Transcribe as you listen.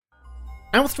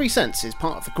Our 3 Cents is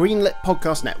part of the Greenlit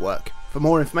Podcast Network. For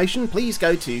more information, please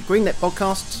go to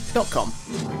greenlitpodcasts.com.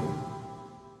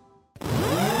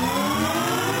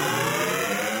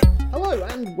 Hello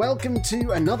and welcome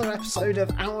to another episode of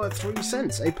Our 3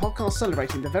 Cents, a podcast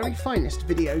celebrating the very finest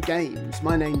video games.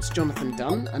 My name's Jonathan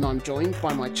Dunn and I'm joined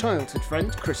by my childhood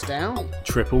friend Chris Dow.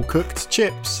 Triple cooked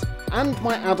chips. And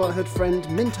my adulthood friend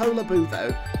Mintola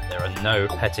Butho. There are no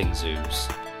petting zoos.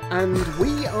 And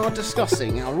we are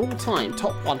discussing our all-time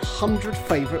top 100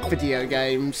 favourite video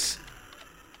games.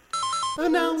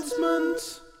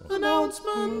 Announcement!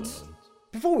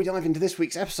 Before we dive into this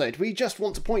week's episode, we just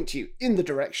want to point you in the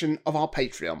direction of our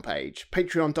Patreon page.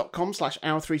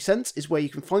 Patreon.com/our3cents is where you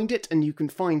can find it, and you can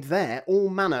find there all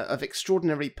manner of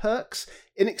extraordinary perks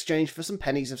in exchange for some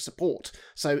pennies of support.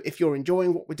 So if you're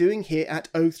enjoying what we're doing here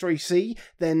at O3C,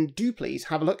 then do please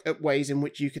have a look at ways in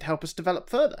which you could help us develop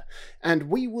further. And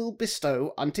we will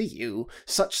bestow unto you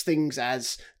such things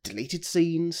as deleted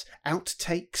scenes,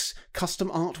 outtakes, custom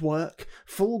artwork,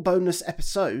 full bonus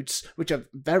episodes, which are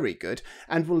very good,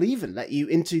 and we'll even let you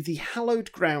into the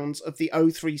hallowed grounds of the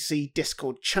O3C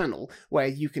Discord channel, where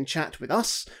you can chat with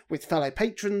us, with fellow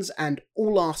patrons, and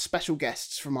all our special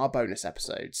guests from our bonus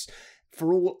episodes.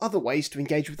 For all other ways to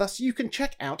engage with us, you can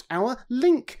check out our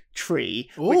link tree,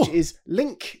 which is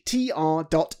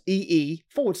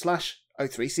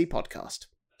linktr.ee/O3C podcast.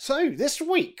 So, this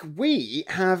week we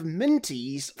have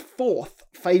Minty's 4th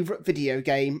favourite video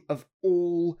game of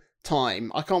all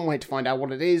time. I can't wait to find out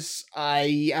what it is.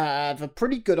 I have a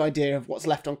pretty good idea of what's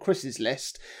left on Chris's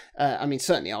list.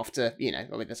 Certainly after,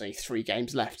 there's only 3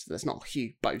 games left. There's not a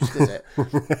huge boast, is it?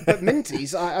 But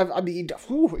Minty's,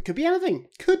 it could be anything.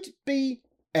 Could be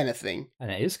anything. And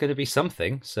it is going to be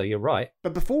something, so you're right.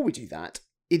 But before we do that,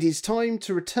 it is time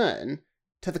to return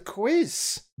to the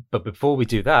quiz. But before we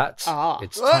do that,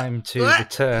 it's time to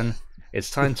return.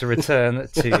 It's time to return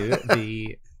to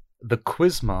the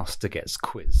Quizmaster gets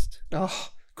quizzed. Oh,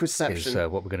 Quizception. Is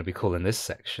what we're going to be calling this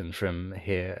section from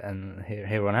here on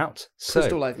out.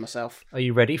 Quizzed all over myself. Are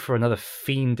you ready for another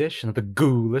fiendish, another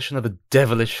ghoulish, another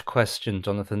devilish question,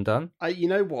 Jonathan Dunn? You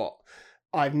know what?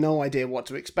 I have no idea what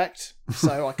to expect,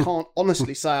 so I can't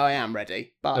honestly say I am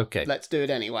ready, but okay. Let's do it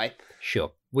anyway.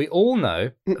 Sure. We all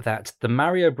know that the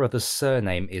Mario brothers'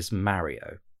 surname is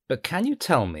Mario, but can you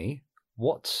tell me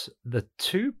what the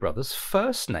 2 brothers'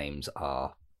 first names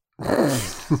are?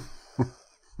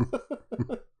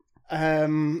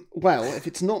 Well, if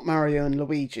it's not Mario and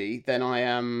Luigi, then I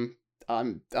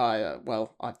don't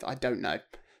know.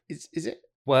 Is it?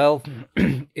 Well,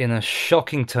 in a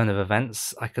shocking turn of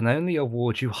events, I can only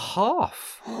award you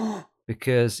half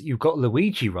because you got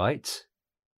Luigi right,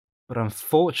 but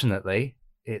unfortunately,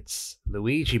 it's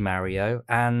Luigi Mario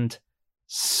and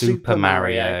Super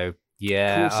Mario.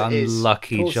 Yeah,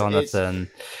 unlucky Jonathan.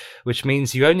 Which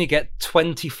means you only get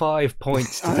 25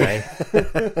 points today,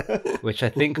 which I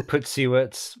think puts you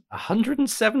at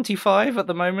 175 at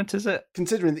the moment, is it?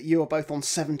 Considering that you are both on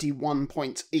 71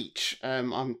 points each,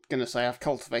 I'm going to say I've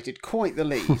cultivated quite the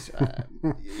lead.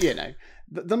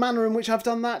 The manner in which I've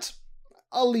done that,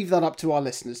 I'll leave that up to our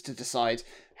listeners to decide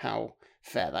how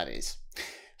fair that is.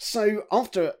 So,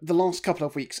 after the last couple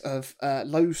of weeks of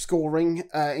low scoring,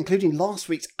 including last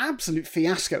week's absolute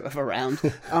fiasco of a round,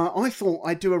 I thought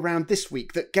I'd do a round this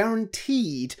week that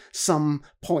guaranteed some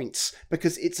points,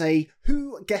 because it's a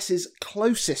who guesses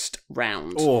closest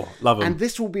round. Oh, love them. And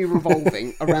this will be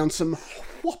revolving around some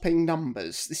whopping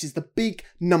numbers. This is the big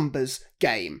numbers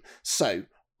game. So,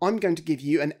 I'm going to give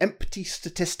you an empty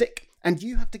statistic, and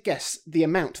you have to guess the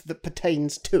amount that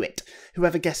pertains to it.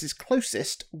 Whoever guesses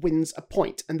closest wins a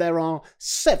point, and there are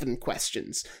 7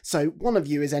 questions, so one of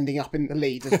you is ending up in the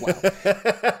lead as well.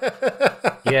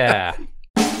 Yeah.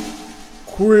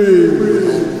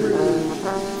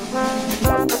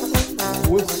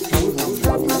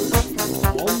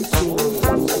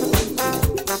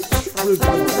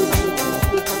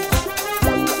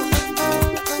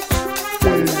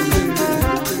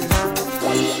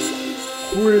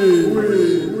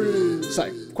 So,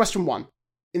 question 1.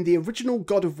 In the original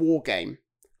God of War game,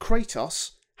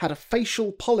 Kratos had a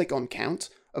facial polygon count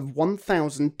of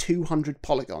 1,200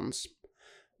 polygons.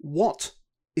 What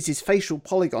is his facial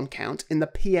polygon count in the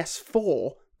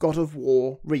PS4 God of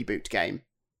War reboot game?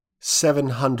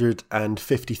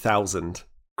 750,000.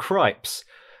 Cripes.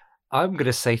 I'm going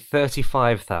to say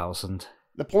 35,000.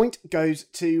 The point goes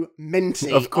to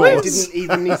Minty. Of course. I didn't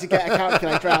even need to get a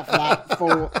calculator out for that.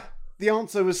 The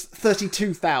answer was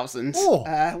 32,000. Oh.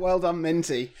 Well done,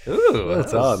 Minty. Ooh, well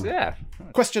done. Yeah.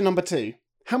 Question number 2.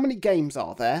 How many games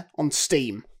are there on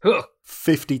Steam?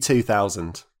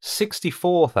 52,000.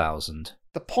 64,000.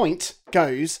 The point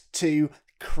goes to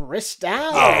Chris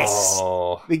Dowles.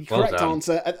 Oh, The well correct done.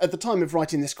 answer at the time of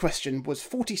writing this question was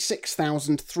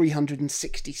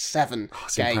 46,367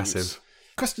 That's games. impressive.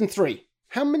 Question 3.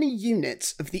 How many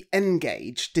units of the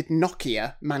N-Gage did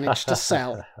Nokia manage to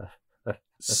sell?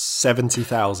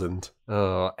 70,000.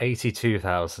 Oh,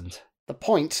 82,000. The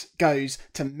point goes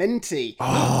to Minty.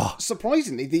 Oh.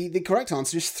 Surprisingly, the correct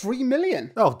answer is 3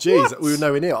 million. Oh, geez, What? we were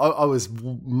nowhere near. I was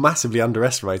massively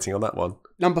underestimating on that one.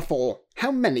 Number 4.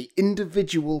 How many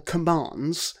individual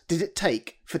commands did it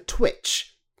take for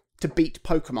Twitch to beat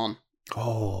Pokemon?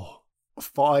 Oh,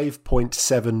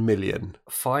 5.7 million.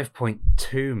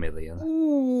 5.2 million.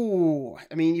 Ooh,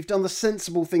 I mean, you've done the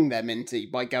sensible thing there, Minty,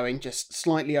 by going just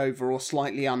slightly over or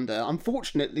slightly under.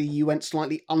 Unfortunately, you went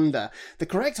slightly under. The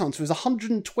correct answer is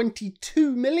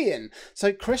 122 million.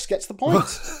 So Chris gets the point.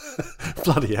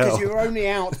 Bloody hell. Because you were only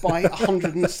out by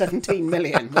 117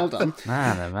 million. Well done.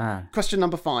 Man, oh man. Question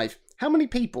number 5. How many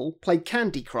people play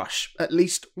Candy Crush at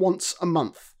least once a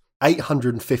month?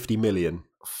 850 million.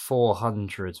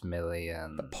 400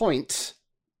 million. The point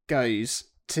goes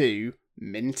to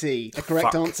Minty. The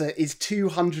correct Fuck. answer is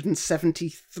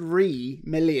 273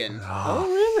 million. Oh,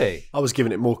 really? I was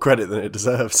giving it more credit than it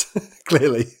deserves,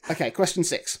 clearly. Okay, question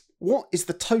 6. What is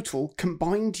the total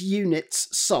combined units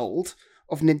sold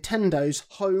of Nintendo's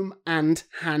home and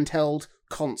handheld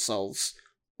consoles?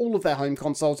 All of their home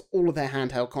consoles, all of their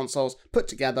handheld consoles put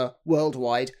together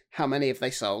worldwide. How many have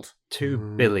they sold?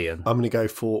 2 billion. I'm going to go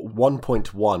for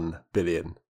 1.1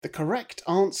 billion. The correct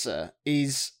answer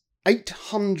is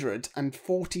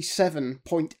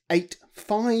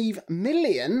 847.85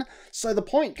 million. So the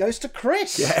point goes to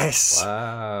Chris. Yes!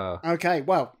 Wow. Okay,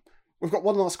 well, we've got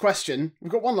one last question.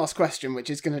 Which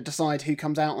is going to decide who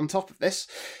comes out on top of this.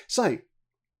 So,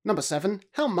 number 7.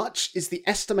 How much is the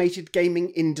estimated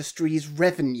gaming industry's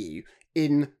revenue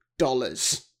in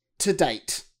dollars to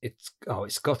date? It's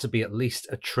got to be at least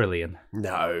 $1 trillion.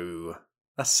 No.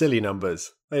 That's silly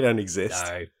numbers. They don't exist.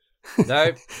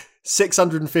 No.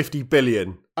 650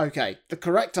 billion. Okay, the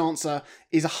correct answer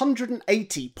is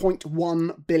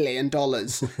 $180.1 billion.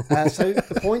 So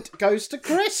the point goes to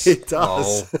Chris. It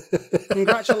does.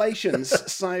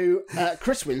 Congratulations. So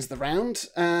Chris wins the round,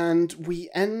 and we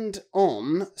end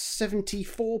on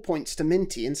 74 points to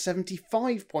Minty and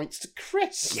 75 points to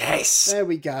Chris. Yes! There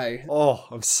we go. Oh,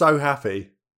 I'm so happy.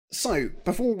 So,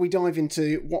 before we dive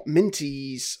into what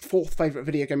Minty's 4th favourite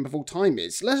video game of all time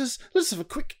is, let's have a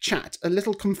quick chat, a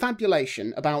little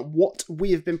confabulation about what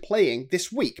we have been playing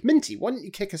this week. Minty, why don't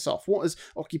you kick us off? What has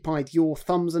occupied your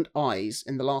thumbs and eyes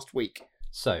in the last week?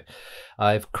 So,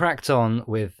 I've cracked on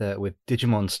with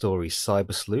Digimon Stories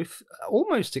Cyber Sleuth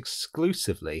almost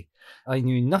exclusively. I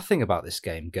knew nothing about this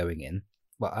game going in.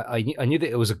 Well, I knew that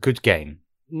it was a good game,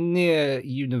 near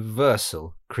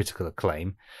universal critical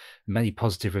acclaim, many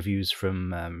positive reviews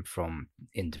from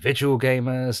individual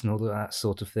gamers and all of that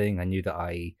sort of thing. I knew that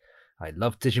I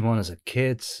loved Digimon as a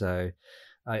kid, so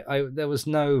there was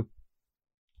no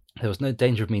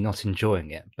danger of me not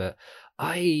enjoying it. But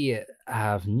I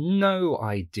have no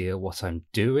idea what I'm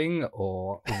doing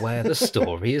or where the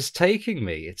story is taking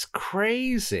me. It's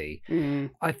crazy.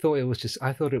 I thought it was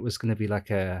going to be like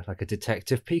a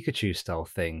Detective Pikachu style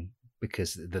thing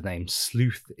because the name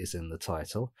Sleuth is in the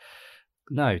title.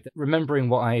 No, remembering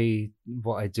what I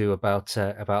do about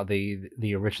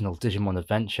the original Digimon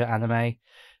Adventure anime,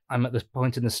 I'm at this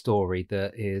point in the story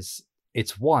that it's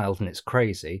wild and it's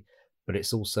crazy, but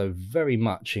it's also very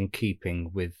much in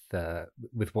keeping with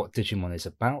what Digimon is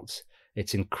about.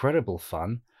 It's incredible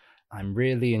fun. I'm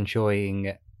really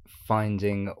enjoying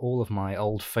finding all of my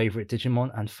old favourite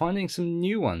Digimon and finding some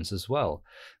new ones as well.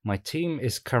 My team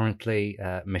is currently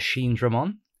Machine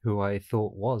Dramon, who I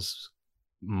thought was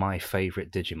my favourite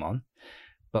Digimon,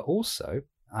 but also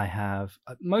I have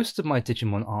most of my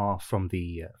Digimon are from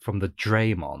the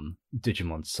Draymon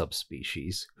Digimon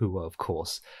subspecies, who of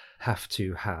course have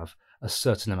to have a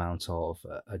certain amount of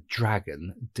a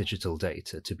dragon digital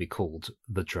data to be called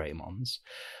the Draymons.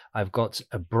 I've got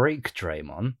a Break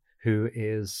Draymon, who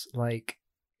is like,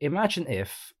 imagine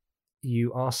if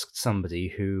you asked somebody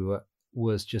who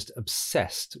was just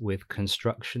obsessed with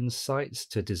construction sites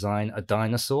to design a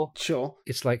dinosaur. Sure.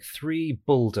 It's like 3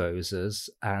 bulldozers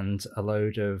and a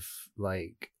load of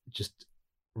like just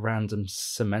random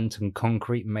cement and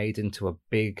concrete made into a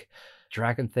big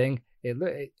dragon thing.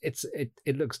 It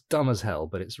looks dumb as hell,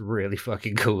 but it's really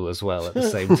fucking cool as well at the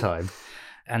same time.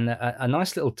 And a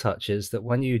nice little touch is that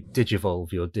when you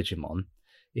digivolve your Digimon,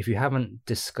 if you haven't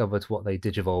discovered what they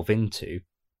digivolve into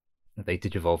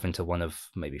one of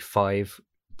maybe 5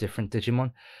 different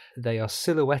Digimon. They are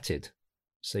silhouetted,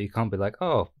 so you can't be like,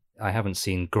 oh, I haven't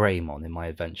seen Greymon in my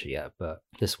adventure yet, but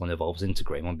this one evolves into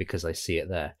Greymon because I see it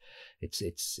there.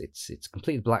 It's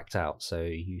completely blacked out, so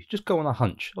you just go on a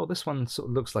hunch. Oh, this one sort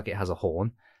of looks like it has a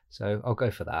horn, so I'll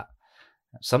go for that.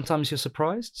 Sometimes you're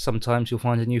surprised. Sometimes you'll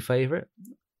find a new favorite.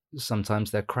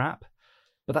 Sometimes they're crap.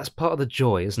 But that's part of the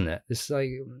joy, isn't it? It's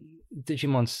like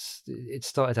Digimon. It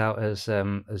started out as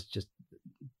just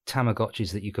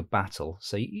Tamagotchis that you could battle,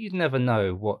 so you'd never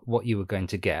know what you were going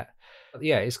to get. But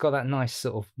yeah, it's got that nice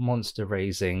sort of monster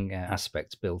raising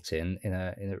aspect built in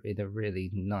a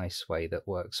really nice way that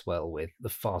works well with the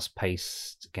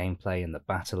fast-paced gameplay and the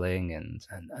battling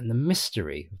and the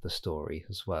mystery of the story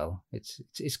as well.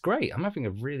 It's great. I'm having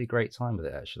a really great time with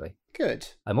it, actually. Good.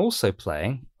 I'm also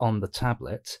playing on the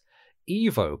tablet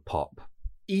Evo Pop.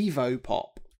 Evo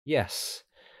Pop. Yes.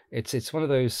 It's one of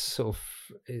those sort of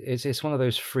it's one of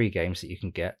those free games that you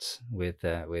can get with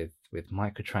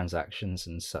microtransactions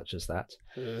and such as that.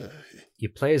 You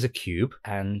play as a cube,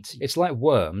 and it's like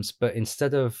Worms, but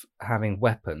instead of having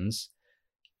weapons,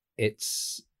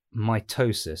 it's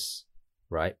mitosis,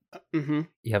 right? Mm-hmm.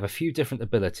 You have a few different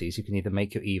abilities. You can either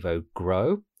make your Evo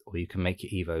grow, or you can make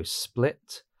your Evo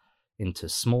split into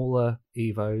smaller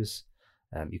Evos.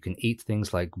 You can eat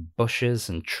things like bushes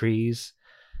and trees.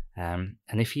 And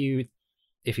if you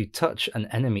touch an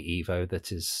enemy Evo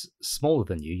that is smaller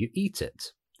than you, you eat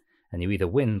it. And you either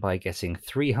win by getting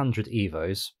 300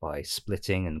 Evos by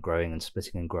splitting and growing and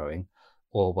splitting and growing,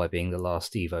 or by being the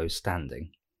last Evo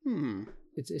standing.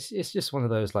 It's just one of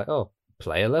those like, oh,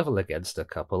 play a level against a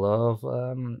couple of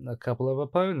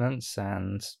opponents,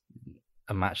 and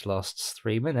a match lasts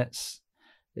 3 minutes.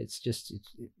 It's just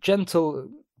gentle,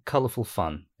 colourful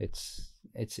fun. It's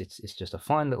just a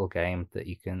fine little game that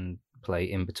you can play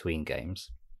in between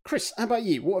games. Chris, how about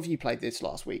you? What have you played this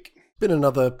last week? Been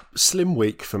another slim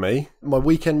week for me. My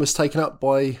weekend was taken up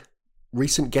by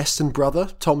recent guest and brother,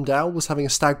 Tom Dow, was having a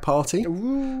stag party.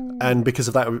 Ooh. And because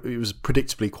of that, it was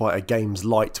predictably quite a games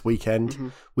light weekend. Mm-hmm.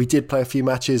 We did play a few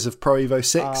matches of Pro Evo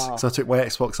 6, so I took my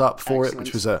Xbox up for it,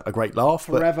 which was a great laugh.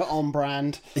 Forever on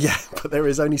brand. Yeah, but there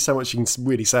is only so much you can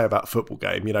really say about a football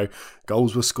game. You know,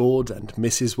 goals were scored and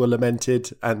misses were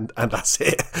lamented, and that's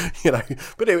it. You know,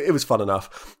 but it was fun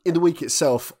enough. In the week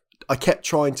itself, I kept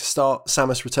trying to start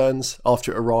Samus Returns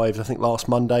after it arrived, I think last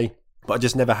Monday. But I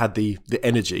just never had the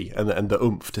energy and the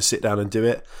oomph to sit down and do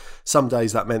it. Some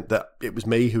days that meant that it was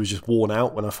me who was just worn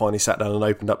out when I finally sat down and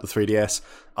opened up the 3DS.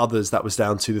 Others, that was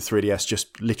down to the 3DS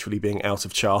just literally being out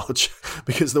of charge.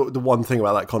 Because the one thing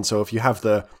about that console, if you have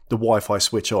the Wi-Fi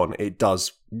switch on, it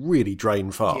does really drain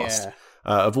fast. Yeah.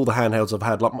 Of all the handhelds I've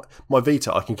had, like my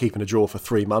Vita, I can keep in a drawer for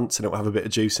 3 months and it will have a bit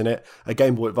of juice in it. A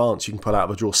Game Boy Advance, you can pull out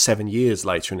of a drawer 7 years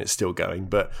later and it's still going.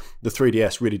 But the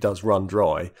 3DS really does run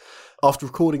dry. After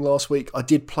recording last week, I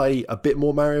did play a bit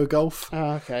more Mario Golf.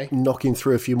 Oh, okay. Knocking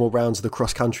through a few more rounds of the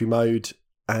cross-country mode.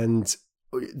 And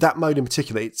that mode in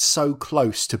particular, it's so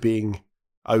close to being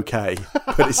okay,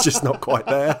 but it's just not quite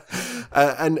there.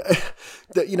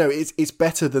 You know, it's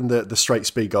better than the straight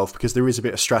speed golf because there is a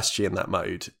bit of strategy in that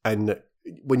mode. And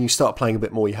when you start playing a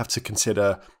bit more, you have to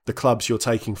consider the clubs you're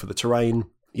taking for the terrain.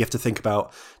 You have to think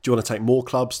about, do you want to take more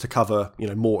clubs to cover, you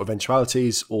know, more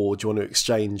eventualities, or do you want to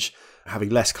exchange having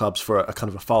less clubs for a kind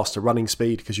of a faster running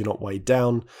speed because you're not weighed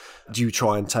down? Do you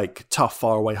try and take tough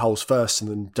faraway holes first and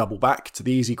then double back to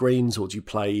the easy greens, or do you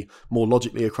play more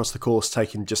logically across the course,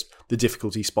 taking just the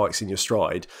difficulty spikes in your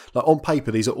stride? Like on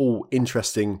paper, these are all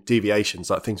interesting deviations,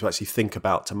 like things to actually think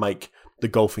about to make the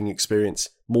golfing experience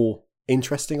more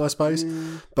interesting, I suppose.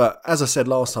 But as I said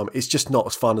last time, it's just not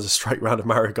as fun as a straight round of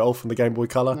Mario Golf on the Game Boy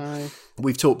Color. No.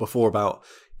 We've talked before about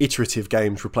iterative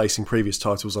games replacing previous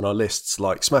titles on our lists,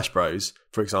 like Smash Bros,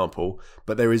 for example,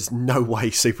 but there is no way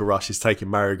Super Rush is taking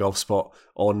Mario Golf's spot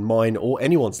on mine or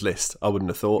anyone's list, I wouldn't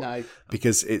have thought. No.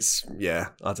 Because it's, yeah,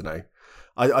 I don't know.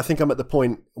 I think I'm at the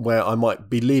point where I might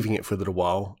be leaving it for a little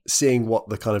while, seeing what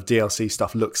the kind of DLC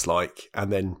stuff looks like,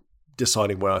 and then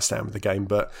deciding where I stand with the game.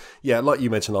 But yeah, like you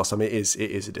mentioned last time, it is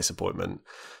a disappointment.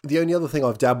 The only other thing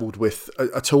I've dabbled with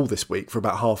at all this week for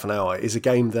about half an hour is a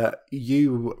game that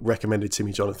you recommended to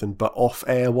me, Jonathan, but off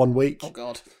air one week. Oh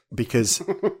God. Because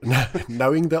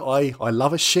knowing that I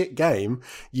love a shit game,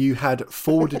 you had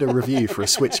forwarded a review for a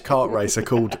Switch kart racer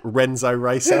called Renzo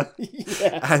Racer.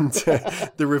 Yeah. And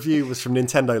the review was from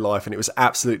Nintendo Life and it was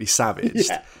absolutely savaged.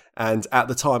 Yeah. And at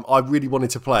the time, I really wanted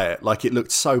to play it. Like, it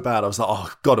looked so bad. I was like, oh,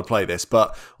 I've got to play this.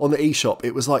 But on the eShop,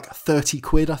 it was like 30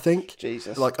 quid, I think.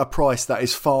 Jesus. Like a price that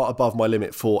is far above my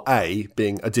limit for A,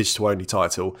 being a digital-only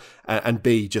title, and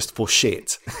B, just for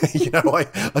shit. You know,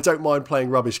 I don't mind playing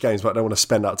rubbish games, but I don't want to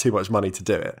spend out too much money to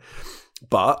do it.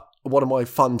 But one of my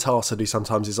fun tasks I do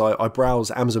sometimes is I browse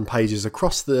Amazon pages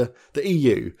across the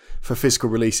EU for physical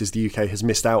releases the UK has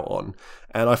missed out on.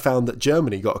 And I found that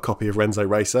Germany got a copy of Renzo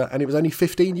Racer and it was only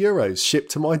 €15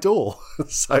 shipped to my door.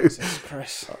 So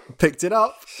Chris. Picked it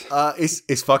up.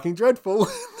 It's fucking dreadful.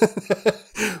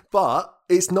 But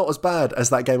it's not as bad as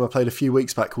that game I played a few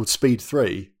weeks back called Speed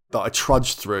 3 that I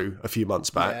trudged through a few months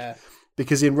back. Yeah.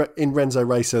 Because in Renzo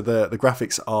Racer, the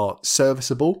graphics are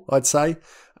serviceable, I'd say.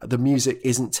 The music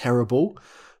isn't terrible,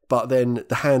 but then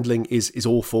the handling is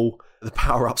awful. The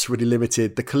power-ups are really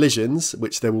limited. The collisions,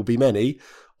 which there will be many,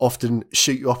 often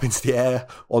shoot you up into the air,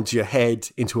 onto your head,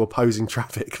 into opposing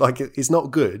traffic. Like, it's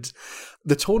not good.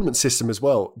 The tournament system as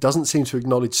well doesn't seem to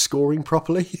acknowledge scoring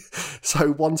properly.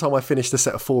 So one time I finished a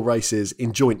set of 4 races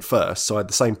in joint first, so I had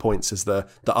the same points as the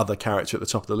other character at the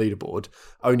top of the leaderboard,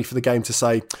 only for the game to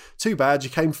say, too bad, you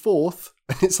came 4th.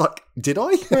 And it's like, did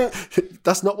I?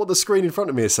 That's not what the screen in front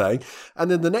of me is saying.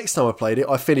 And then the next time I played it,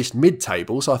 I finished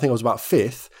mid-table, so I think I was about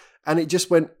 5th, and it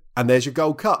just went, and there's your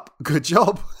gold cup. Good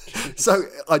job. So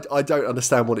I don't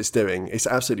understand what it's doing. It's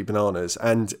absolutely bananas.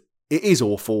 And it is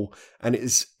awful. And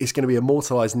it's going to be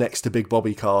immortalised next to Big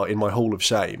Bobby Car in my Hall of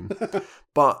Shame.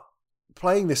 But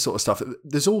playing this sort of stuff,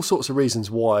 there's all sorts of reasons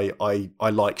why I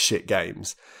like shit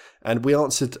games. And we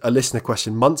answered a listener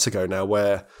question months ago now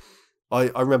where I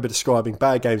remember describing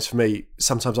bad games for me.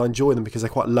 Sometimes I enjoy them because they're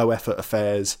quite low effort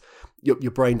affairs.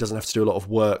 Your brain doesn't have to do a lot of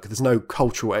work. There's no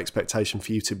cultural expectation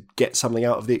for you to get something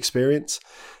out of the experience.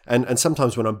 And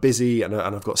sometimes when I'm busy and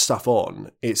I've got stuff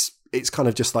on, it's kind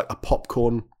of just like a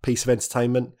popcorn piece of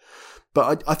entertainment.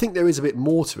 But I think there is a bit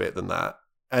more to it than that.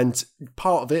 And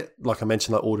part of it, like I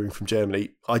mentioned, like ordering from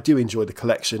Germany, I do enjoy the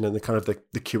collection and the kind of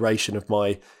the curation of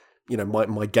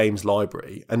my games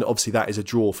library. And obviously that is a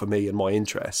draw for me and my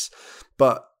interests.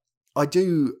 But I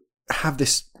do have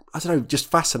this, I don't know,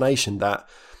 just fascination that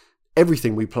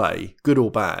everything we play, good or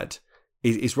bad,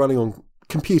 is running on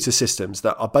computer systems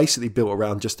that are basically built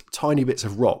around just tiny bits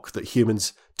of rock that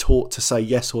humans taught to say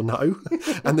yes or no.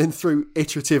 And then through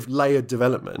iterative layered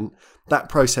development, that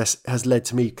process has led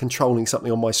to me controlling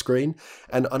something on my screen.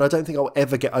 And I don't think I'll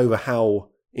ever get over how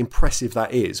impressive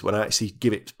that is when I actually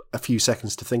give it a few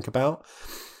seconds to think about.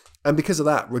 And because of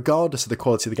that, regardless of the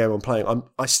quality of the game I'm playing,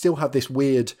 I still have this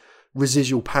weird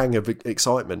residual pang of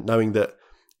excitement knowing that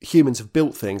humans have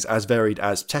built things as varied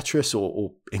as Tetris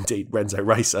or indeed Renzo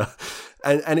Racer.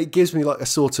 And it gives me like a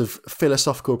sort of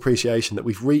philosophical appreciation that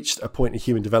we've reached a point in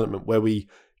human development where we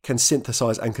can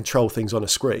synthesize and control things on a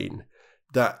screen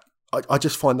that I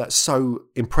just find that so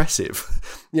impressive.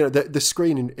 You know, the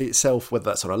screen in itself, whether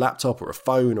that's on a laptop or a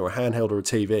phone or a handheld or a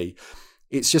TV,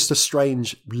 it's just a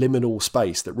strange liminal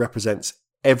space that represents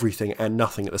everything and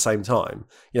nothing at the same time.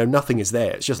 You know, nothing is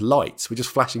there. It's just lights. We're just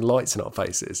flashing lights in our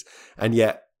faces. And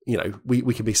yet, you know,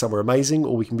 we can be somewhere amazing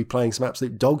or we can be playing some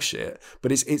absolute dog shit,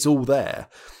 but it's all there.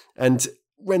 And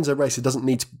Renzo Racer doesn't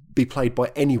need to be played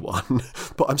by anyone,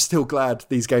 but I'm still glad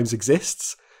these games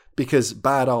exist because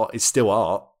bad art is still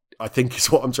art, I think is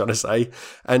what I'm trying to say.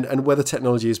 And whether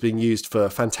technology is being used for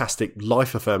fantastic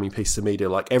life-affirming pieces of media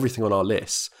like everything on our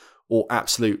lists or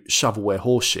absolute shovelware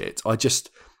horseshit,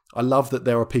 I love that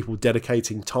there are people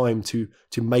dedicating time to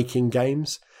making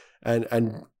games.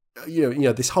 And you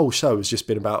know, this whole show has just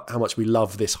been about how much we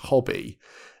love this hobby.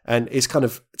 And it's kind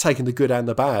of taken the good and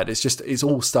the bad. It's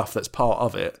all stuff that's part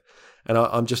of it. And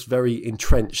I'm just very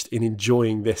entrenched in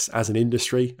enjoying this as an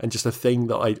industry and just a thing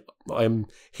that I am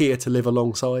here to live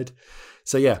alongside.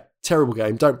 So yeah, terrible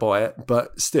game. Don't buy it.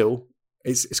 But still,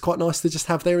 it's quite nice to just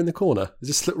have there in the corner. It's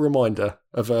just a little reminder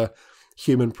of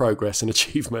human progress and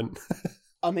achievement.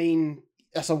 I mean,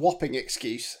 that's a whopping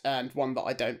excuse and one that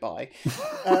I don't buy.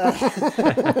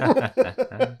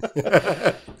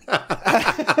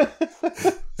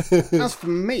 As for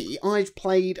me, I've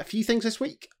played a few things this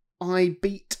week. I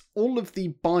beat all of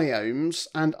the biomes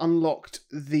and unlocked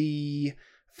the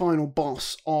final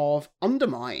boss of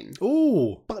Undermine.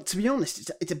 Ooh! But to be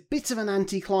honest, it's a bit of an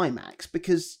anticlimax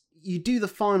because you do the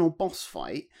final boss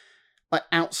fight like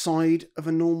outside of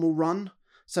a normal run.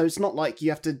 So it's not like you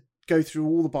have to go through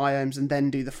all the biomes and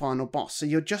then do the final boss. So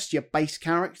you're just your base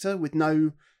character with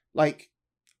no like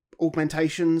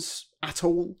augmentations at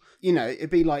all. You know, it'd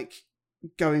be like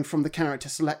going from the character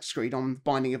select screen on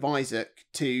Binding of Isaac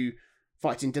to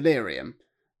fighting Delirium.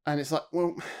 And it's like,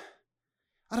 well,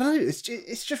 I don't know, it's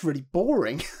just really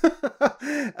boring.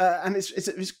 And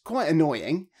it's quite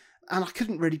annoying. And I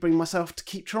couldn't really bring myself to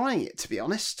keep trying it, to be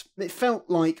honest. It felt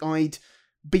like I'd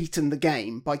beaten the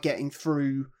game by getting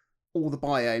through all the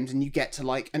biomes and you get to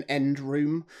like an end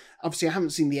room. Obviously, I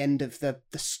haven't seen the end of the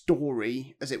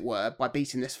story, as it were, by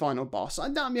beating this final boss. I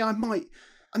mean, I might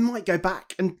I might go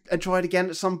back and try it again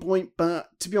at some point, but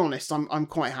to be honest, I'm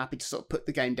quite happy to sort of put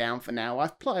the game down for now. I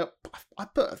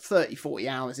put 30, 40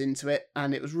 hours into it,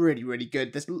 and it was really, really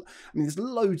good. There's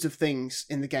loads of things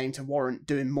in the game to warrant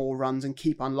doing more runs and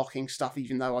keep unlocking stuff,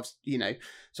 even though I've,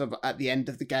 sort of at the end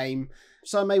of the game.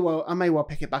 So I may well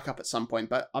pick it back up at some point,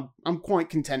 but I'm quite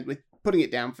content with putting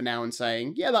it down for now and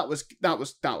saying, yeah, that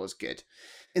was good.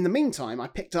 In the meantime, I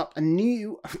picked up a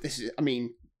new,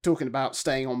 talking about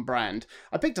staying on brand,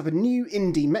 I picked up a new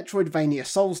indie Metroidvania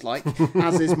Souls-like,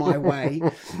 as is my way,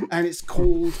 and it's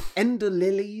called Ender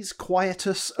Lilies,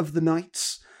 Quietus of the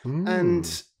Nights,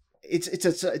 and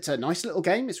it's a nice little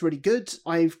game. It's really good.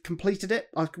 I've completed it.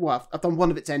 I've done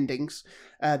one of its endings.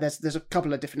 There's a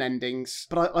couple of different endings,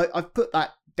 but I've put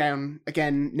that down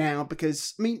again now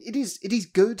because it is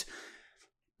good,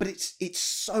 but it's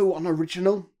so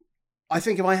unoriginal. I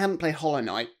think if I hadn't played Hollow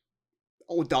Knight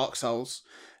or Dark Souls,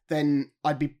 then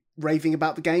I'd be raving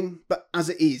about the game. But as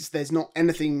it is, there's not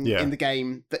anything in the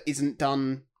game that isn't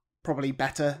done probably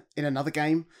better in another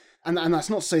game. And that's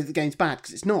not to say the game's bad,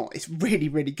 because it's not. It's really,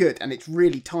 really good, and it's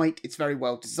really tight. It's very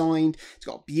well designed. It's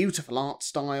got a beautiful art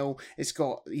style. It's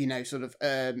got, sort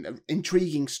of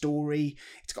intriguing story.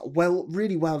 It's got a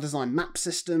really well-designed map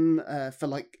system for,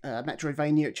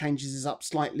 Metroidvania. It changes it up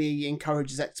slightly,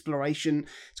 encourages exploration.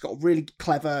 It's got a really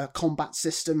clever combat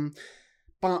system.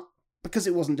 But because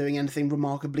it wasn't doing anything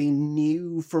remarkably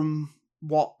new from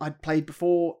what I'd played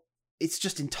before, it's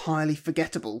just entirely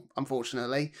forgettable,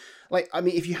 unfortunately.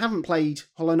 If you haven't played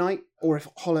Hollow Knight, or if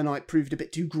Hollow Knight proved a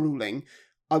bit too grueling,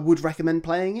 I would recommend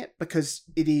playing it, because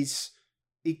it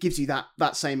gives you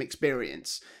that same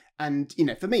experience. And,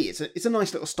 for me, it's a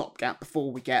nice little stopgap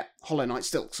before we get Hollow Knight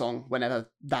Silksong, whenever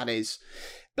that is.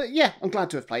 But yeah, I'm glad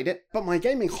to have played it. But my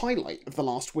gaming highlight of the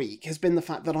last week has been the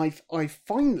fact that I've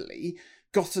finally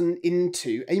gotten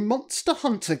into a Monster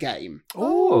Hunter game.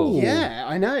 Oh, yeah,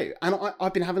 I know. And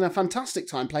I've been having a fantastic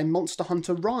time playing Monster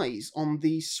Hunter Rise on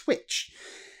the Switch.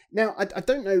 Now, I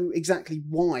don't know exactly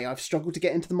why I've struggled to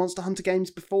get into the Monster Hunter games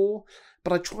before,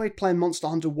 but I tried playing Monster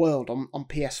Hunter World on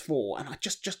PS4, and I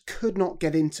just could not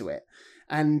get into it.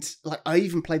 And I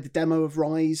even played the demo of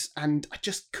Rise, and I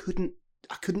just couldn't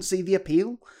see the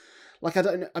appeal.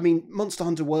 Monster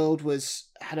Hunter World was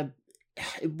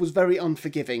very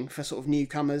unforgiving for sort of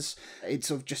newcomers. It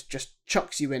sort of just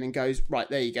chucks you in and goes, right,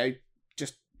 there you go,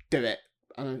 just do it.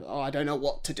 And I don't know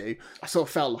what to do. I sort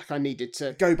of felt like I needed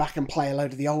to go back and play a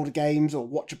load of the older games, or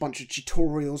watch a bunch of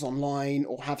tutorials online,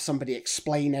 or have somebody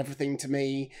explain everything to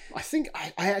me. I think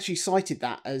I actually cited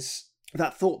that as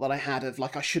that thought that I had of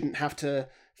I shouldn't have to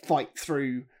fight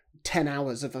through 10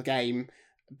 hours of a game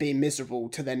being miserable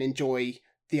to then enjoy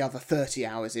the other 30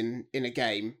 hours in a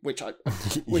game, which I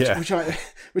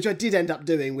did end up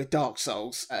doing with Dark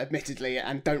Souls, admittedly,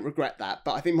 and don't regret that.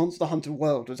 But I think Monster Hunter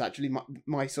World was actually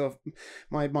my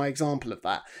example of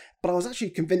that. But I was actually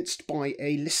convinced by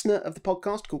a listener of the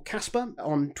podcast called Casper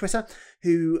on Twitter,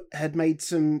 who had made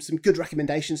some good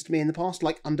recommendations to me in the past,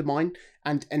 like Undermine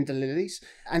and Ender Lilies.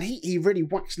 And he really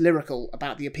waxed lyrical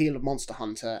about the appeal of Monster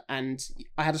Hunter. And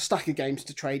I had a stack of games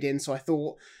to trade in, so I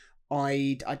thought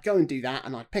I'd go and do that,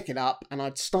 and I'd pick it up, and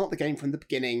I'd start the game from the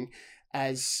beginning,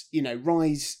 as,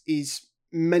 Rise is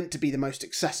meant to be the most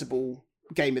accessible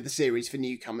game of the series for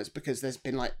newcomers, because there's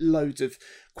been loads of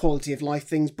quality of life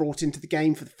things brought into the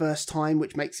game for the first time,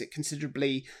 which makes it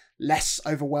considerably less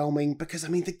overwhelming, because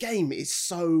the game is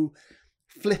so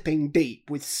flipping deep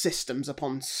with systems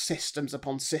upon systems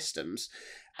upon systems.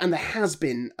 And there has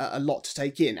been a lot to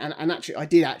take in. And actually, I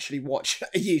did actually watch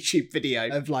a YouTube video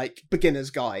of beginner's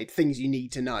guide, things you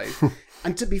need to know.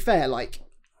 And to be fair,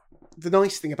 the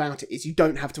nice thing about it is you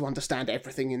don't have to understand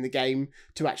everything in the game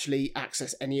to actually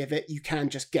access any of it. You can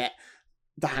just get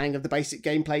the hang of the basic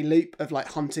gameplay loop of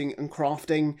hunting and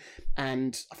crafting.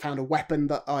 And I found a weapon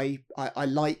that I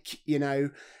like,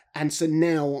 And so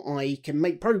now I can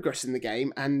make progress in the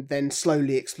game and then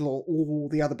slowly explore all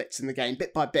the other bits in the game,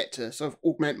 bit by bit, to sort of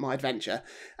augment my adventure.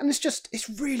 And it's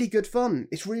really good fun.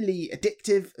 It's really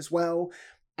addictive as well.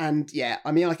 And yeah,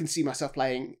 I can see myself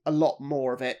playing a lot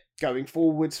more of it going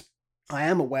forwards. I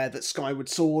am aware that Skyward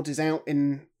Sword is out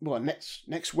in,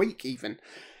 next week even.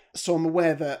 So I'm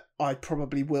aware that I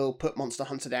probably will put Monster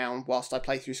Hunter down whilst I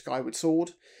play through Skyward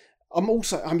Sword.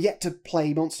 I'm yet to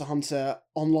play Monster Hunter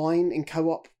online in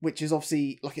co-op, which is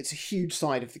obviously like it's a huge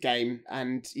side of the game,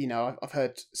 and you know I've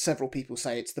heard several people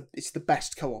say it's the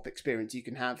best co-op experience you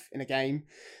can have in a game.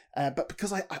 But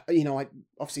because I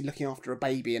obviously looking after a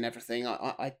baby and everything,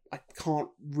 I can't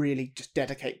really just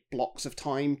dedicate blocks of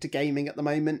time to gaming at the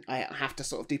moment. I have to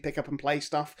sort of do pick up and play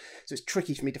stuff, so it's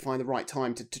tricky for me to find the right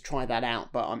time to try that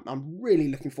out. But I'm really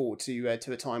looking forward to a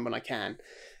time when I can.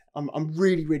 I'm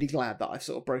really, really glad that I've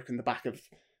sort of broken the back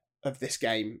of this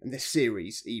game and this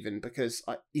series, even because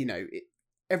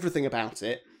everything about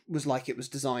it was like it was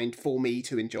designed for me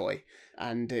to enjoy,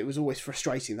 and it was always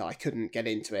frustrating that I couldn't get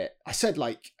into it. I said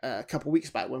like a couple of weeks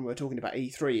back when we were talking about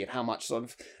E3 of how much sort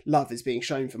of love is being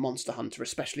shown for Monster Hunter,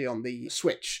 especially on the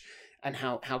Switch, and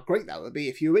how great that would be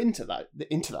if you were into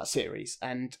that series.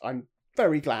 And I'm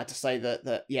very glad to say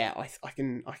that yeah, I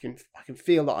can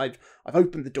feel that I've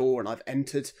opened the door and I've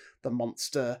entered the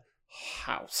monster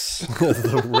house.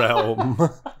 The realm.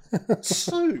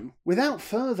 So, without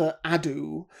further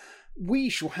ado, we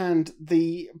shall hand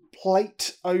the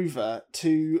plate over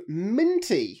to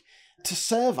Minty to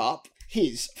serve up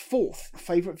his fourth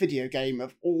favourite video game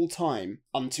of all time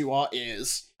unto our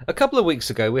ears. A couple of weeks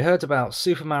ago, we heard about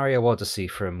Super Mario Odyssey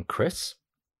from Chris.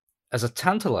 As a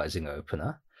tantalising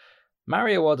opener,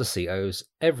 Mario Odyssey owes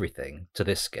everything to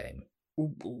this game.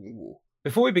 Ooh.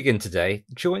 Before we begin today,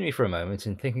 join me for a moment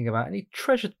in thinking about any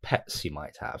treasured pets you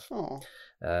might have. Oh.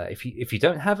 If you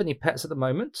don't have any pets at the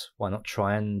moment, why not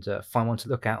try and find one to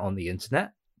look at on the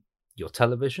internet, your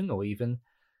television, or even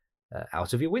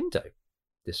out of your window.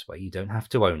 This way you don't have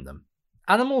to own them.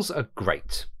 Animals are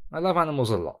great. I love animals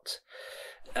a lot.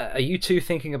 Are you two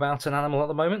thinking about an animal at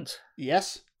the moment?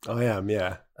 Yes. I am,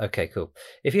 yeah. Okay, cool.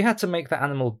 If you had to make that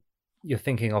animal you're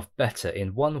thinking of better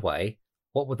in one way,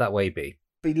 what would that way be?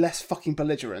 Be less fucking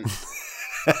belligerent.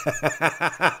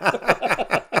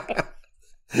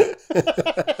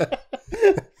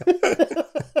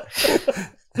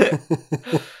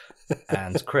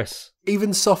 And Chris?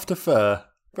 Even softer fur.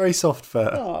 Very soft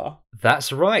fur. Oh.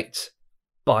 That's right.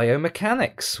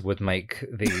 Biomechanics would make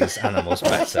these animals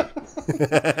better.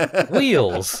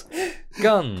 Wheels,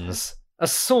 guns, a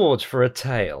sword for a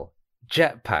tail,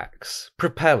 jetpacks,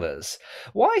 propellers.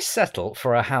 Why settle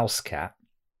for a house cat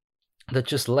that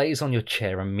just lays on your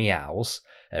chair and meows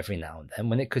every now and then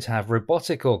when it could have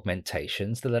robotic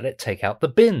augmentations that let it take out the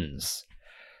bins?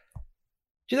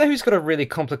 Do you know who's got a really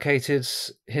complicated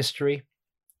history?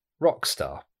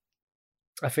 Rockstar.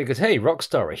 I figured, hey,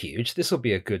 Rockstar are huge. This will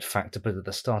be a good fact to put at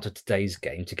the start of today's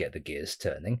game to get the gears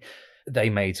turning.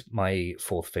 They made my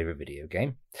fourth favourite video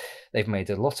game. They've made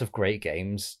a lot of great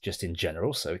games just in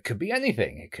general, so it could be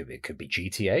anything. It could be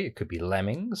GTA, it could be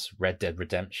Lemmings, Red Dead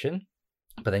Redemption.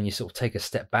 But then you sort of take a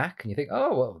step back and you think,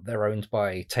 oh, well, they're owned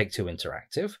by Take-Two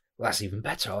Interactive. Well, that's even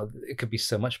better. It could be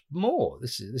so much more.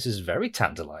 This is very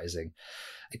tantalising.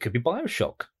 It could be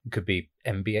Bioshock. It could be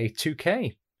NBA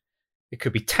 2K. It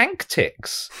could be Tank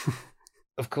Ticks.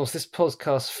 Of course, this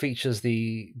podcast features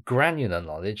the granular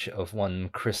knowledge of one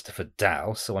Christopher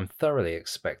Dow, so I'm thoroughly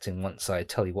expecting, once I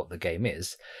tell you what the game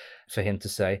is, for him to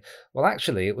say, well,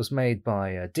 actually, it was made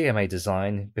by DMA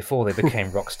Design before they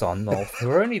became Rockstar North, who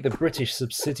are only the British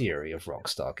subsidiary of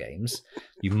Rockstar Games.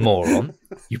 You moron.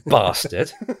 You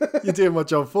bastard. You're doing my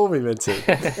job for me, Minty.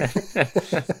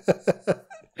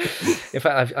 In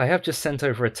fact, I have just sent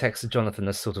over a text to Jonathan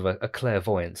as sort of a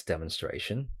clairvoyance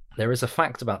demonstration. There is a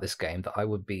fact about this game that I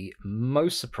would be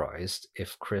most surprised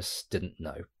if Chris didn't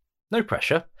know. No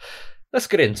pressure. Let's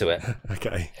get into it.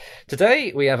 Okay.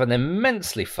 Today, we have an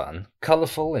immensely fun,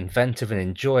 colourful, inventive and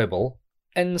enjoyable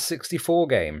N64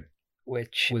 game,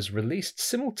 which was released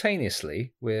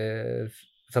simultaneously with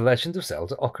The Legend of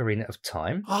Zelda Ocarina of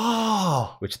Time,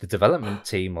 which the development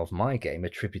team of my game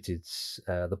attributed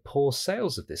the poor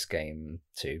sales of this game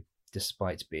to,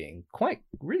 despite being quite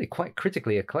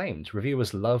critically acclaimed.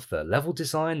 Reviewers love the level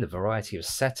design, the variety of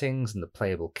settings and the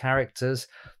playable characters,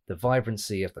 the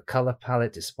vibrancy of the colour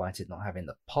palette, despite it not having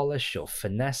the polish or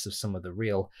finesse of some of the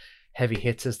real heavy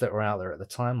hitters that were out there at the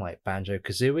time, like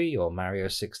Banjo-Kazooie or Mario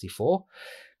 64.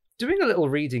 Doing a little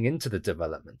reading into the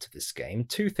development of this game,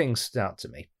 two things stood out to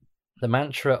me. The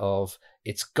mantra of,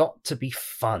 it's got to be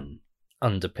fun,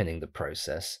 underpinning the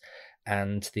process,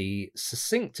 and the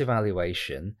succinct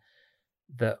evaluation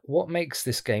that what makes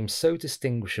this game so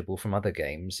distinguishable from other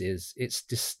games is its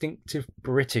distinctive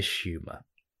British humour.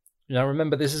 Now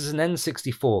remember, this is an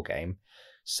N64 game,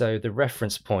 so the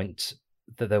reference point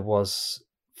that there was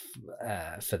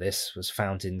for this was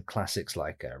found in classics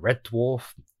like Red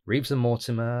Dwarf, Reeves and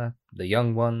Mortimer, The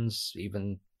Young Ones,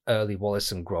 even early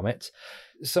Wallace and Gromit.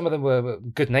 Some of them were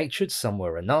good-natured, some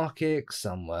were anarchic,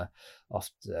 some were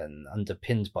often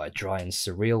underpinned by dry and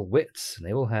surreal wit, and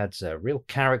they all had real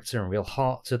character and real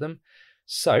heart to them.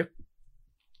 So,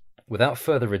 without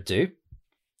further ado,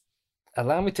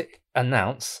 allow me to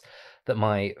announce that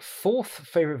my fourth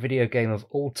favourite video game of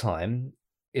all time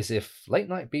is if Late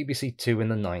Night BBC 2 in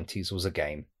the 90s was a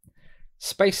game.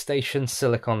 Space Station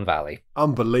Silicon Valley.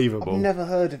 Unbelievable. I've never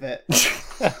heard of it.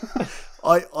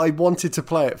 I wanted to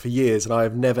play it for years and I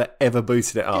have never ever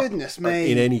booted it up. Goodness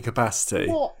me. In any capacity.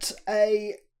 What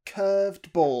a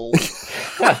curved ball.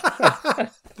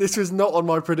 This was not on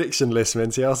my prediction list,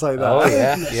 Minty, I'll say that. Oh,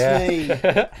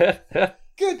 yeah.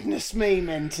 Goodness me,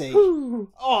 Minty.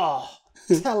 Oh,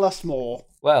 tell us more.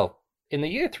 Well, in the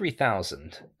year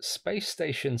 3000, Space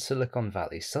Station Silicon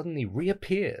Valley suddenly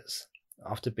reappears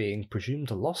after being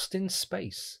presumed lost in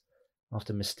space,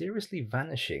 after mysteriously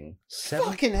vanishing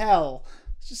Fucking hell.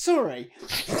 Sorry.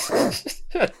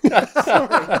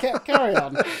 Sorry, carry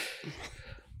on.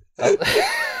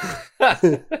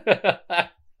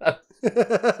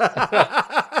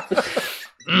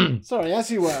 Sorry, as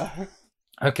you were.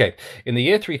 Okay, in the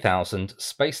year 3000,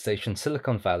 Space Station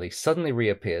Silicon Valley suddenly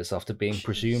reappears after being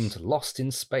presumed lost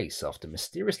in space after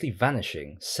mysteriously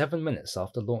vanishing 7 minutes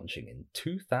after launching in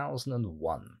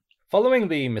 2001. Following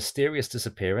the mysterious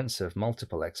disappearance of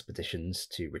multiple expeditions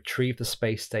to retrieve the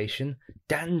space station,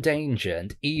 Dan Danger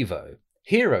and Evo,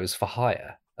 heroes for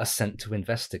hire, are sent to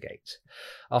investigate.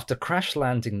 After crash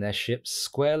landing their ships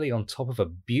squarely on top of a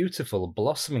beautiful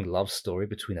blossoming love story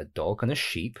between a dog and a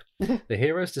sheep, the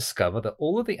heroes discover that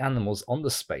all of the animals on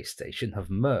the space station have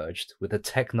merged with the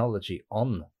technology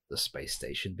on the space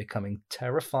station, becoming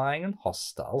terrifying and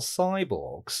hostile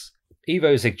cyborgs.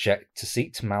 Evo's ejector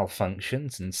seat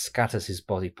malfunctions and scatters his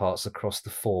body parts across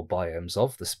the 4 biomes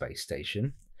of the space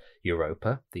station: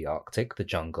 Europa, the Arctic, the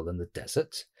jungle, and the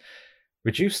desert.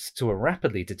 Reduced to a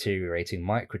rapidly deteriorating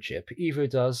microchip, Evo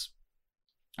does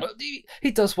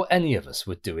what any of us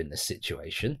would do in this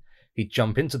situation. He'd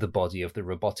jump into the body of the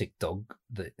robotic dog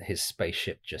that his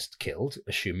spaceship just killed,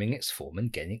 assuming its form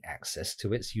and gaining access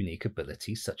to its unique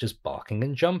abilities such as barking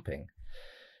and jumping.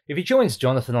 If he joins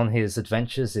Jonathan on his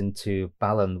adventures into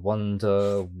Balan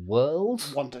Wonder World,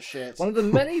 Wonder shit. One of the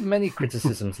many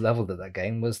criticisms levelled at that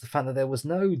game was the fact that there was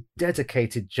no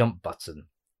dedicated jump button,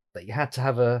 that you had to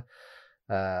have a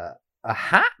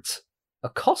hat, a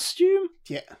costume,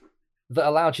 that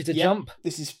allowed you to jump.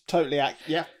 This is totally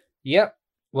Yep.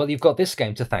 Well, you've got this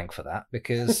game to thank for that,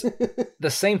 because the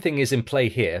same thing is in play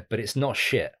here, but it's not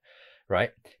shit,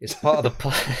 right? It's part of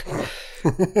the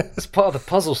it's part of the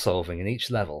puzzle solving in each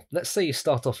level. Let's say you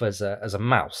start off as a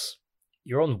mouse.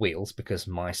 You're on wheels because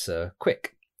mice are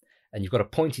quick, and you've got a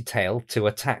pointy tail to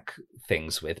attack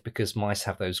things with because mice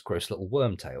have those gross little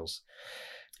worm tails.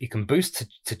 You can boost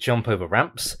to jump over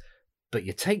ramps, but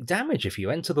you take damage if you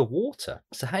enter the water.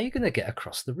 So how are you going to get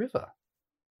across the river?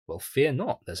 Well, fear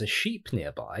not. There's a sheep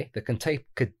nearby that can take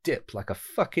a dip like a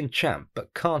fucking champ,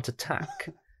 but can't attack.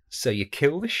 So you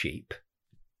kill the sheep,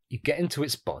 you get into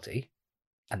its body,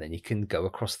 and then you can go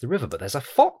across the river. But there's a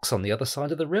fox on the other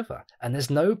side of the river, and there's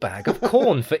no bag of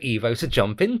corn for Evo to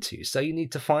jump into. So you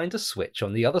need to find a switch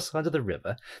on the other side of the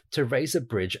river to raise a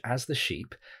bridge as the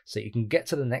sheep, so you can get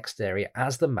to the next area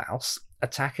as the mouse,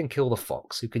 attack and kill the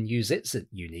fox, who can use its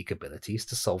unique abilities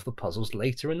to solve the puzzles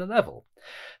later in the level.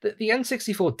 The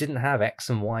N64 didn't have X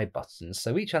and Y buttons,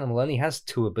 so each animal only has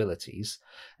 2 abilities,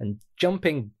 and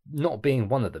jumping not being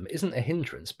one of them isn't a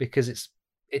hindrance because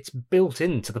it's built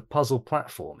into the puzzle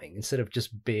platforming instead of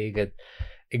just being an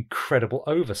incredible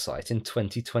oversight in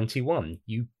 2021.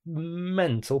 You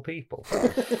mental people.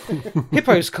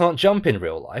 Hippos can't jump in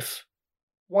real life.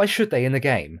 Why should they in the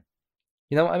game?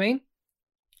 You know what I mean?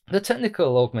 The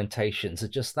technical augmentations are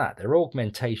just that. They're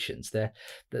augmentations. They're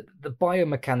the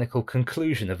biomechanical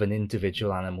conclusion of an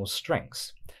individual animal's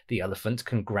strengths. The elephant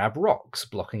can grab rocks,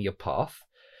 blocking your path,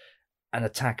 and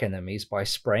attack enemies by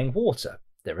spraying water.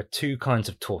 There are 2 kinds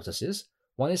of tortoises.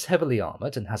 One is heavily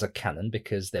armoured and has a cannon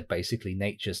because they're basically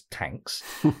nature's tanks.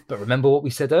 But remember what we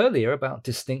said earlier about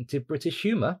distinctive British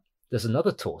humour? There's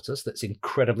another tortoise that's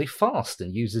incredibly fast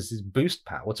and uses his boost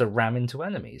power to ram into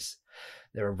enemies.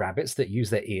 There are rabbits that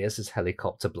use their ears as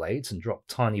helicopter blades and drop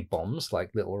tiny bombs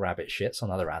like little rabbit shits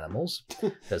on other animals.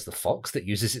 There's the fox that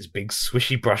uses its big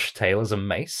swishy brush tail as a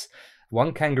mace.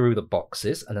 One kangaroo that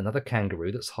boxes, and another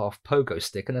kangaroo that's half pogo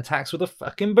stick and attacks with a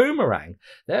fucking boomerang.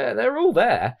 They're all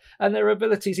there, and their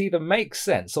abilities either make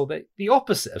sense or the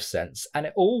opposite of sense, and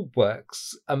it all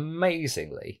works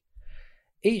amazingly.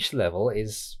 Each level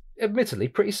is admittedly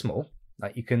pretty small.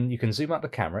 Like you can zoom out the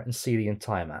camera and see the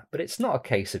entire map, but it's not a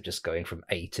case of just going from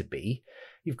A to B.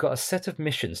 You've got a set of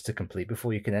missions to complete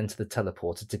before you can enter the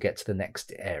teleporter to get to the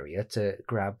next area to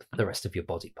grab the rest of your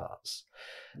body parts.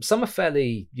 Some are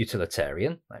fairly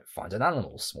utilitarian, like find an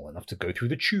animal small enough to go through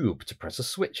the tube to press a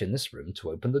switch in this room to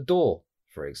open the door,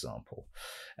 for example.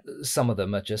 Some of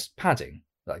them are just padding.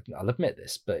 Like, I'll admit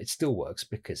this, but it still works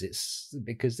because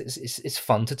it's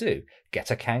fun to do.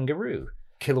 Get a kangaroo,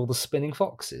 kill all the spinning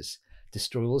foxes,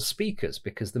 destroy all the speakers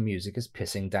because the music is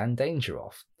pissing Dan Danger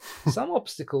off. Some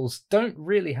obstacles don't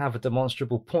really have a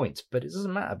demonstrable point, but it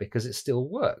doesn't matter because it still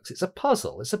works. It's a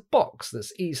puzzle. It's a box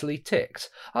that's easily ticked.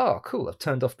 Oh, cool, I've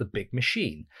turned off the big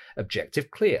machine.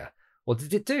 Objective clear. What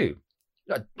did it do?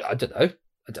 I don't know.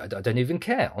 I don't even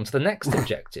care. On to the next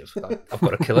objective. I've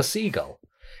got to kill a seagull.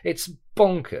 It's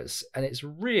bonkers, and it's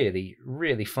really,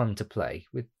 really fun to play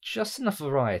with just enough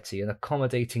variety and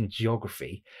accommodating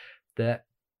geography that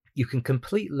you can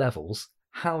complete levels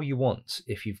how you want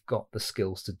if you've got the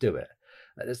skills to do it.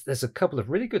 There's a couple of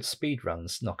really good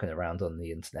speedruns knocking around on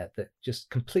the internet that just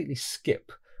completely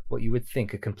skip what you would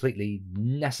think are completely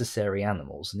necessary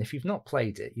animals, and if you've not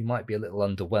played it, you might be a little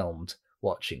underwhelmed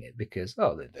watching it because,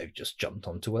 they've just jumped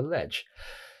onto a ledge.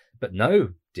 But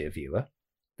no, dear viewer,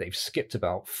 they've skipped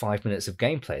about 5 minutes of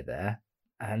gameplay there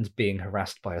and being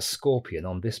harassed by a scorpion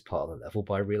on this part of the level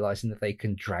by realizing that they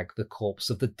can drag the corpse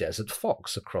of the desert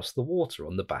fox across the water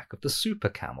on the back of the super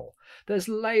camel. There's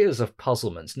layers of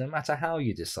puzzlement no matter how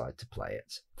you decide to play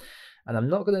it. And I'm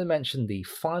not going to mention the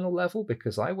final level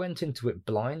because I went into it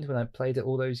blind when I played it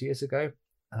all those years ago,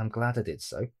 and I'm glad I did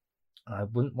so. And I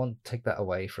wouldn't want to take that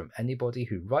away from anybody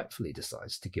who rightfully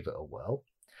decides to give it a whirl.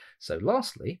 So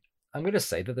lastly, I'm going to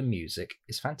say that the music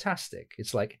is fantastic.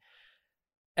 It's like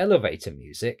elevator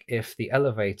music if the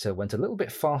elevator went a little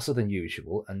bit faster than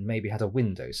usual and maybe had a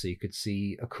window so you could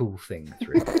see a cool thing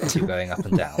through as you're going up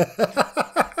and down.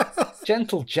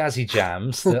 Gentle jazzy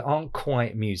jams that aren't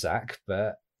quite Muzak,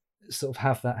 but sort of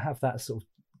have that sort of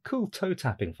cool toe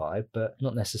tapping vibe, but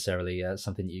not necessarily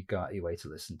something that you go out of your way to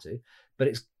listen to. But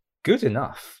it's good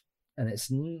enough, and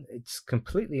it's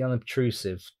completely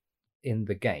unobtrusive in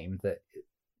the game that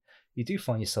you do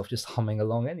find yourself just humming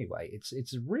along anyway.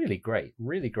 It's really great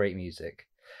music.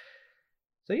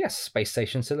 So yes, Space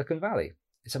Station Silicon Valley.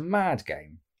 It's a mad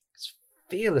game. It's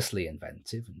fearlessly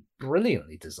inventive and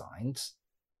brilliantly designed,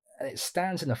 and it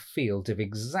stands in a field of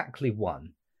exactly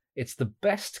one. It's the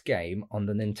best game on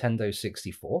the Nintendo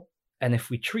 64, and if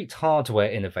we treat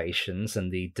hardware innovations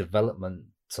and the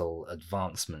developmental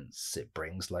advancements it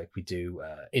brings like we do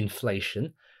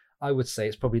inflation, I would say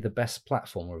it's probably the best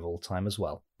platformer of all time as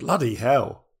well. Bloody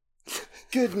hell.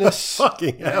 Goodness.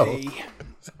 Fucking hell. Me.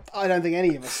 I don't think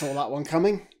any of us saw that one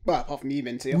coming. Well, apart from you,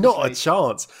 Minty. Not a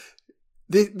chance.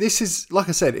 This is, like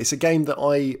I said, it's a game that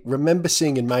I remember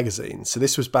seeing in magazines. So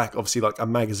this was back, obviously, like a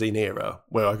magazine era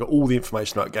where I got all the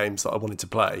information about games that I wanted to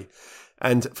play.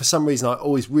 And for some reason, I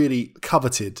always really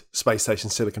coveted Space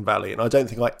Station Silicon Valley, and I don't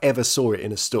think I ever saw it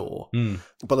in a store.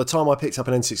 By the time I picked up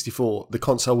an N64, the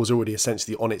console was already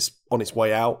essentially on its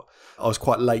way out. I was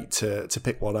quite late to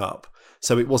pick one up,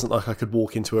 so it wasn't like I could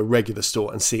walk into a regular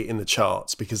store and see it in the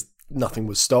charts because nothing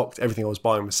was stocked. Everything I was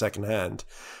buying was secondhand.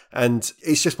 And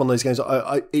it's just one of those games,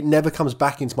 it never comes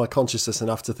back into my consciousness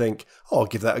enough to think, I'll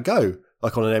give that a go,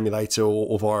 like on an emulator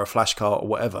or via a flash card or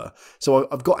whatever. So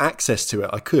I've got access to it.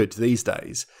 I could these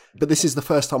days. But this is the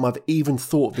first time I've even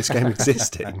thought this game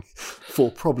existing for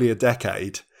probably a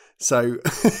decade. So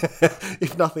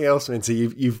if nothing else,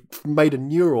 Minty, you've made a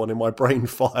neuron in my brain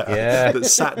fire that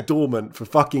sat dormant for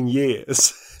fucking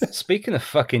years. Speaking of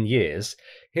fucking years,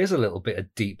 here's a little bit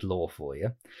of deep lore for you.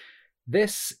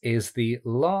 This is the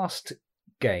last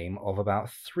game of about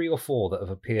 3 or 4 that have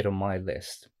appeared on my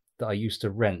list that I used to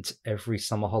rent every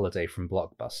summer holiday from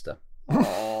Blockbuster.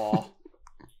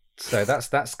 So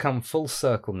that's come full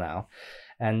circle now.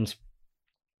 And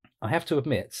I have to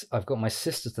admit, I've got my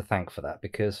sister to thank for that,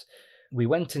 because we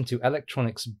went into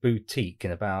Electronics Boutique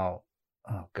in about,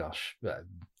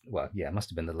 it must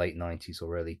have been the late 90s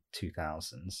or early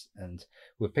 2000s. And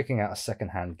we're picking out a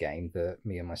second-hand game that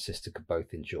me and my sister could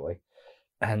both enjoy.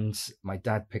 And my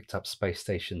dad picked up Space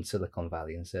Station Silicon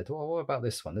Valley and said, well, what about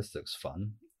this one? This looks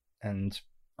fun. And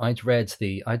I'd read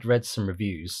some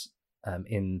reviews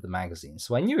in the magazine,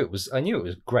 so I knew it was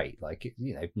great, like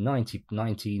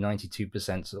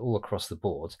 92% all across the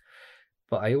board.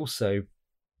 But I also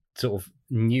sort of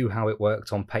knew how it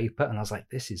worked on paper, and I was like,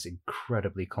 this is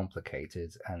incredibly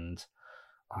complicated, and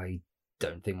I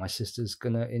don't think my sister's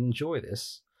gonna enjoy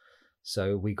this.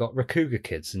 So we got Rakuga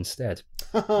Kids instead.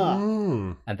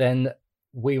 And then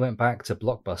we went back to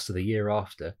Blockbuster the year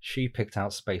after. She picked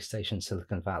out Space Station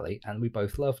Silicon Valley, and we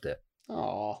both loved it.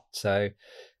 Oh, So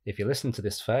if you listen to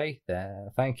this, Faye,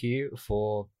 thank you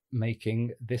for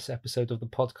making this episode of the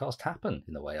podcast happen,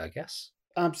 in a way, I guess.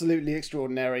 absolutely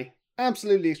extraordinary.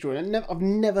 Absolutely extraordinary. I've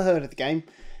never heard of the game.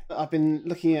 I've been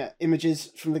looking at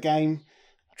images from the game.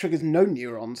 Triggers no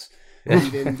neurons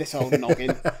in this old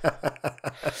noggin.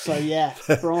 So yeah,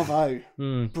 bravo.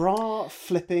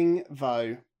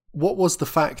 Bra-flipping-vo. What was the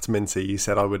fact, Minty, you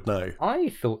said I would know? I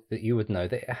thought that you would know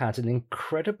that it had an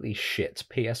incredibly shit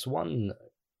PS1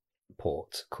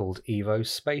 port called Evo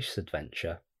Space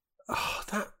Adventure. Oh,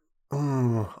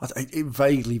 it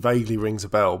vaguely rings a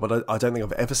bell, but I don't think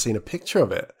I've ever seen a picture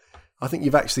of it. I think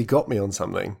you've actually got me on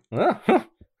something.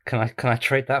 Can I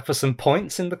trade that for some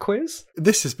points in the quiz?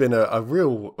 This has been a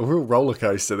real roller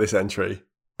coaster, this entry.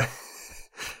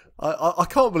 I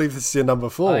can't believe this is your number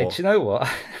 4. Do you know what?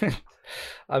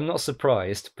 I'm not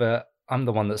surprised, but I'm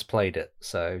the one that's played it,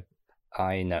 so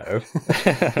I know.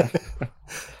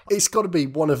 It's got to be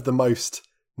one of the most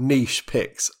niche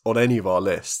picks on any of our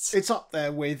lists. It's up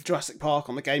there with Jurassic Park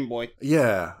on the Game Boy.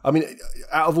 Yeah, I mean,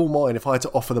 out of all mine, if I had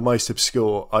to offer the most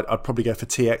obscure, I'd probably go for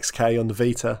TXK on the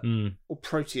Vita. Or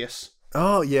Proteus.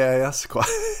 Oh yeah, that's quite.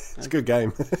 It's a good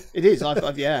game. It is.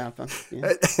 Yeah.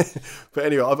 But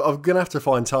anyway, I'm gonna have to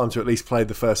find time to at least play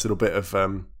the first little bit of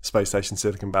Space Station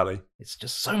Silicon Valley. It's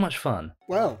just so much fun.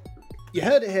 Well, you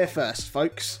heard it here first,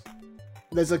 folks.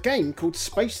 There's a game called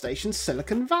Space Station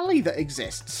Silicon Valley that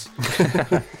exists.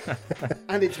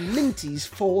 And it's Minty's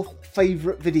 4th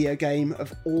favourite video game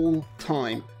of all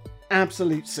time.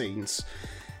 Absolute scenes.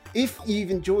 If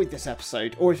you've enjoyed this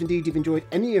episode, or if indeed you've enjoyed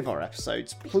any of our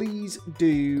episodes, please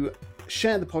do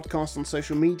share the podcast on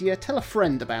social media. Tell a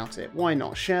friend about it. Why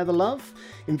not? Share the love.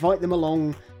 Invite them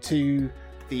along to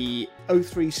the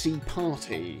O3C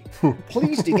party.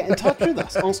 Please do get in touch with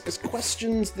us. Ask us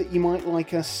questions that you might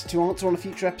like us to answer on a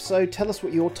future episode. Tell us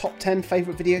what your top 10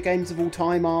 favourite video games of all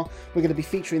time are. We're going to be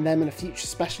featuring them in a future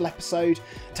special episode.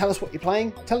 Tell us what you're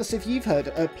playing. Tell us if you've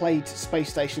played Space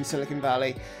Station Silicon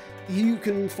Valley. You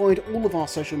can find all of our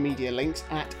social media links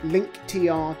at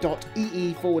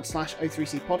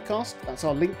linktr.ee/O3C podcast. That's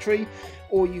our link tree.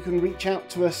 Or you can reach out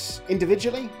to us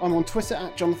individually. I'm on Twitter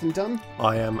at Jonathan Dunn.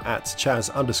 I am at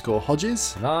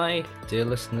Chaz_Hodges. And I, dear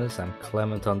listeners, am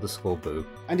Clement_Boo.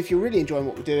 And if you're really enjoying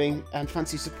what we're doing and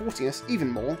fancy supporting us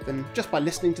even more than just by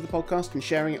listening to the podcast and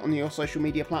sharing it on your social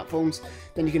media platforms,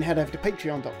 then you can head over to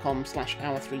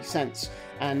patreon.com/our3cents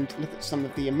and look at some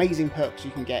of the amazing perks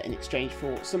you can get in exchange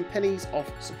for some pennies of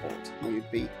support. We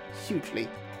would be hugely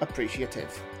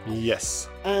appreciative. Yes.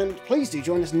 And please do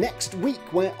join us next week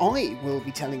where I will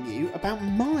be telling you about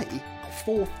my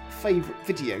 4th favourite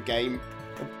video game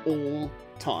of all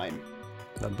time.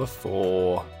 Number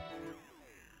 4.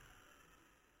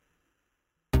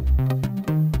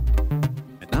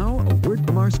 And now a word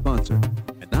from our sponsor.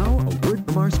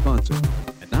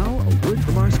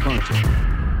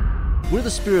 We're the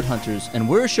Spirit Hunters, and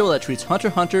we're a show that treats Hunter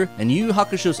x Hunter and Yu Yu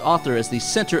Hakusho's author as the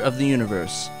center of the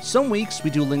universe. Some weeks we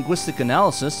do linguistic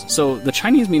analysis. So the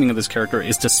Chinese meaning of this character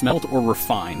is to smelt or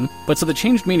refine, but so the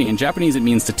changed meaning in Japanese it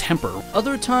means to temper.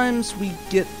 Other times we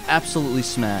get absolutely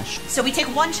smashed. So we take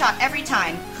one shot every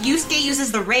time. Yusuke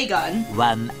uses the ray gun.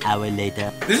 1 hour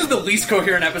later. This is the least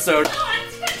coherent episode.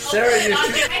 Sarah,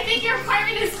 I think your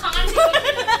apartment is haunted.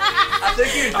 I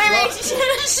think you're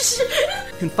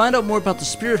You can find out more about the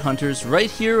Spirit Hunters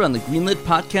right here on the Greenlit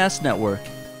Podcast Network.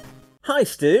 Hi,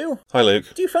 Stu. Hi, Luke.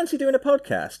 Do you fancy doing a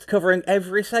podcast covering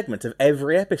every segment of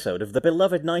every episode of the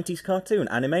beloved 90s cartoon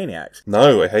Animaniacs?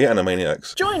 No, I hate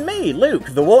Animaniacs. Join me,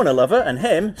 Luke, the Warner lover, and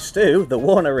him, Stu, the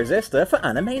Warner resistor, for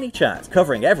Animani Chat,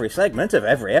 covering every segment of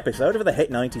every episode of the hit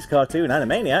 90s cartoon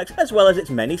Animaniacs, as well as its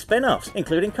many spin-offs,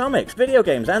 including comics, video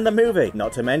games, and the movie,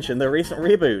 not to mention the recent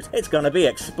reboot. It's gonna be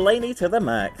explainy to the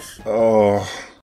max. Oh...